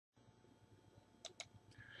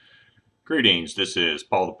Greetings, this is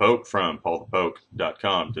Paul the Pope from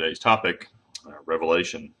paulthepope.com. Today's topic,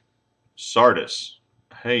 Revelation. Sardis.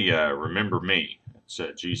 Hey, remember me. It's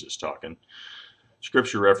Jesus talking.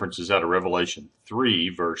 Scripture references out of Revelation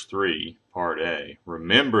 3, verse 3, part A.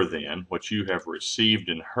 Remember then what you have received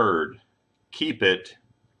and heard. Keep it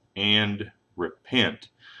and repent.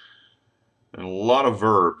 And a lot of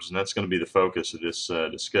verbs, and that's going to be the focus of this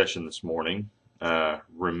discussion this morning.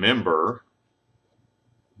 Remember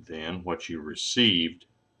then what you received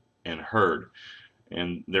and heard.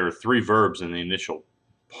 And there are three verbs in the initial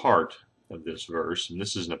part of this verse, and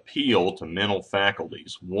this is an appeal to mental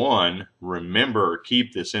faculties. One, remember or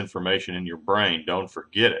keep this information in your brain. Don't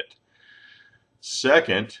forget it.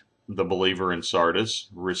 Second, the believer in Sardis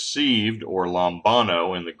received, or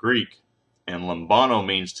lambano in the Greek, and lambano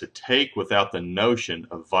means to take without the notion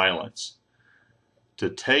of violence. To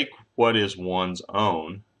take what is one's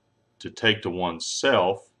own, to take to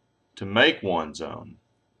oneself, to make one's own.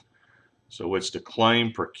 So it's to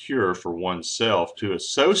claim, procure for oneself, to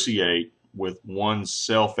associate with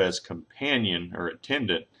oneself as companion or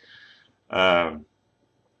attendant. And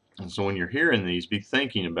so when you're hearing these, be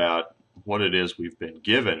thinking about what it is we've been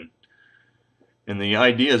given. And the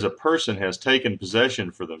idea is a person has taken possession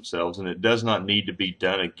for themselves, and it does not need to be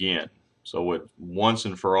done again. So it once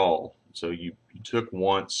and for all. So you took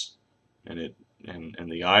once, and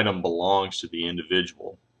the item belongs to the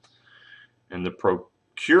individual. And the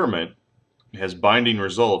procurement has binding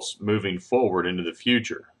results moving forward into the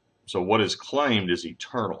future. So what is claimed is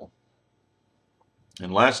eternal.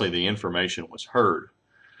 And lastly, the information was heard.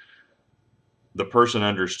 The person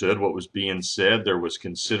understood what was being said. There was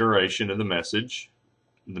consideration of the message.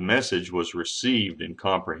 The message was received and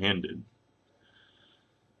comprehended.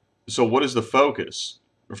 So what is the focus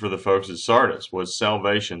for the folks at Sardis? Was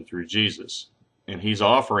salvation through Jesus. And he's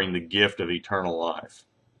offering the gift of eternal life.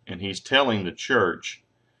 And he's telling the church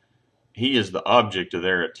he is the object of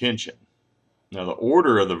their attention. Now, the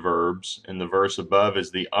order of the verbs in the verse above is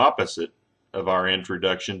the opposite of our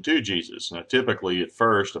introduction to Jesus. Now, typically, at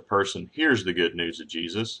first, a person hears the good news of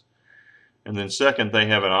Jesus, and then second, they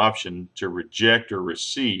have an option to reject or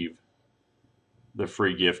receive the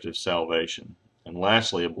free gift of salvation. And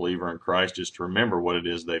lastly, a believer in Christ is to remember what it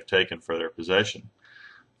is they've taken for their possession.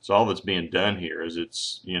 So all that's being done here is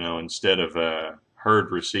instead of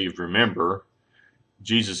heard, received, remember,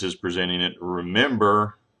 Jesus is presenting it,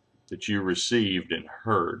 remember that you received and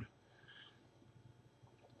heard.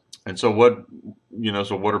 And so what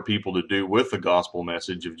are people to do with the gospel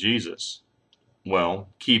message of Jesus? Well,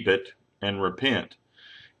 keep it and repent.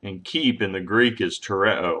 And keep in the Greek is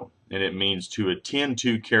tereo, and it means to attend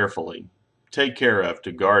to carefully, take care of,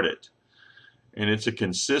 to guard it. And it's a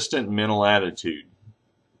consistent mental attitude.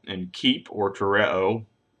 And keep, or tereo,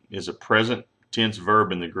 is a present tense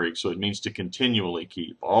verb in the Greek, so it means to continually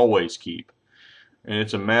keep, always keep. And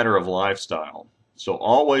it's a matter of lifestyle. So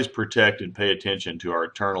always protect and pay attention to our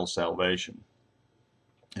eternal salvation.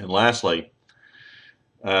 And lastly,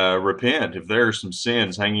 repent if there are some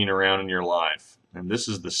sins hanging around in your life. And this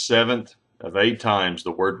is the 7th of 8 times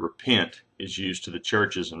the word repent is used to the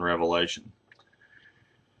churches in Revelation.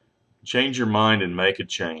 Change your mind and make a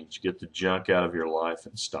change. Get the junk out of your life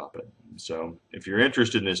and stop it. So if you're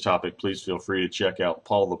interested in this topic, please feel free to check out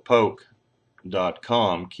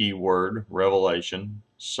paulthepope.com, keyword Revelation,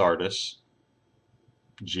 Sardis,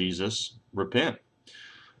 Jesus, repent.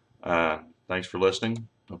 Thanks for listening.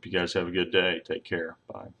 Hope you guys have a good day. Take care.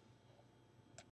 Bye.